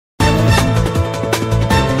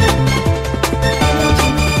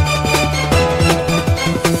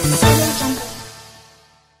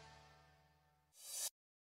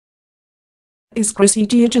Is Chrissy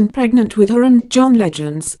Teigen pregnant with her and John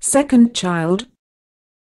Legend's second child?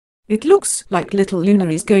 It looks like little Luna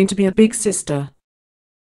is going to be a big sister.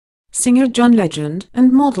 Singer John Legend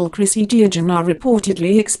and model Chrissy Teigen are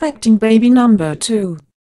reportedly expecting baby number 2.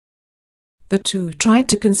 The two tried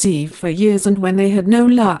to conceive for years, and when they had no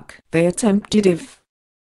luck, they attempted IVF.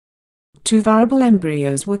 2 viable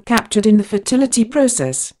embryos were captured in the fertility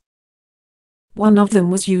process. One of them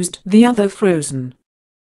was used, the other frozen.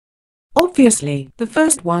 Obviously, the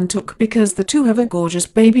first one took because the two have a gorgeous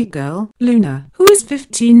baby girl, Luna, who is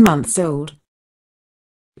 15 months old.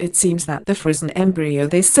 It seems that the frozen embryo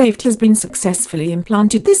they saved has been successfully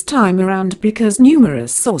implanted this time around, because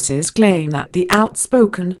numerous sources claim that the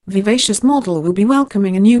outspoken, vivacious model will be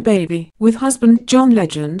welcoming a new baby with husband John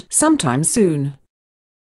Legend sometime soon.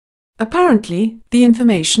 Apparently, the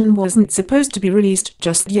information wasn't supposed to be released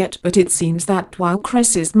just yet, but it seems that while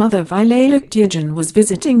Chris's mother Viola Teigen was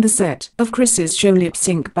visiting the set of Chris's show Lip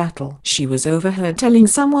Sync Battle, she was overheard telling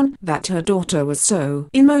someone that her daughter was so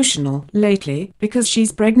emotional lately because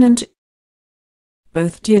she's pregnant.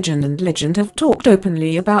 Both Teigen and Legend have talked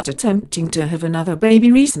openly about attempting to have another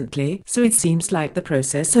baby recently, so it seems like the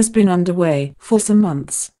process has been underway for some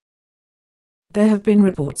months. There have been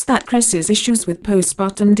reports that Chris's issues with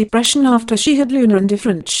postpartum depression after she had Luna and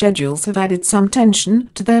different schedules have added some tension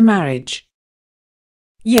to their marriage.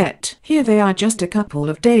 Yet, here they are just a couple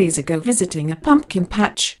of days ago visiting a pumpkin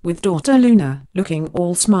patch with daughter Luna, looking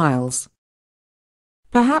all smiles.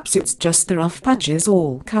 Perhaps it's just the rough patches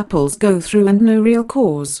all couples go through and no real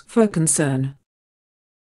cause for concern.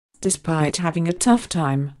 Despite having a tough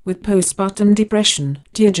time with postpartum depression,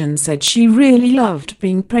 Teigen said she really loved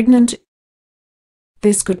being pregnant.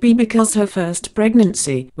 This could be because her first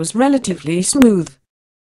pregnancy was relatively smooth.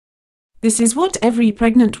 This is what every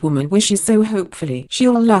pregnant woman wishes, so hopefully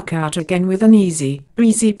she'll luck out again with an easy,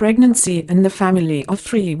 breezy pregnancy, and the family of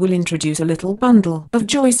 3 will introduce a little bundle of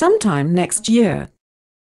joy sometime next year.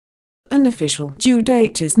 An official due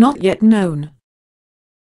date is not yet known.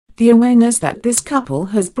 The awareness that this couple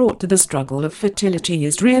has brought to the struggle of fertility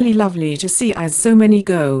is really lovely to see, as so many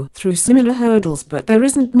go through similar hurdles but there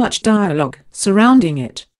isn't much dialogue surrounding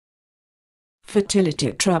it.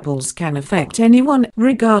 Fertility troubles can affect anyone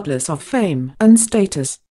regardless of fame and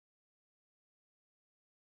status.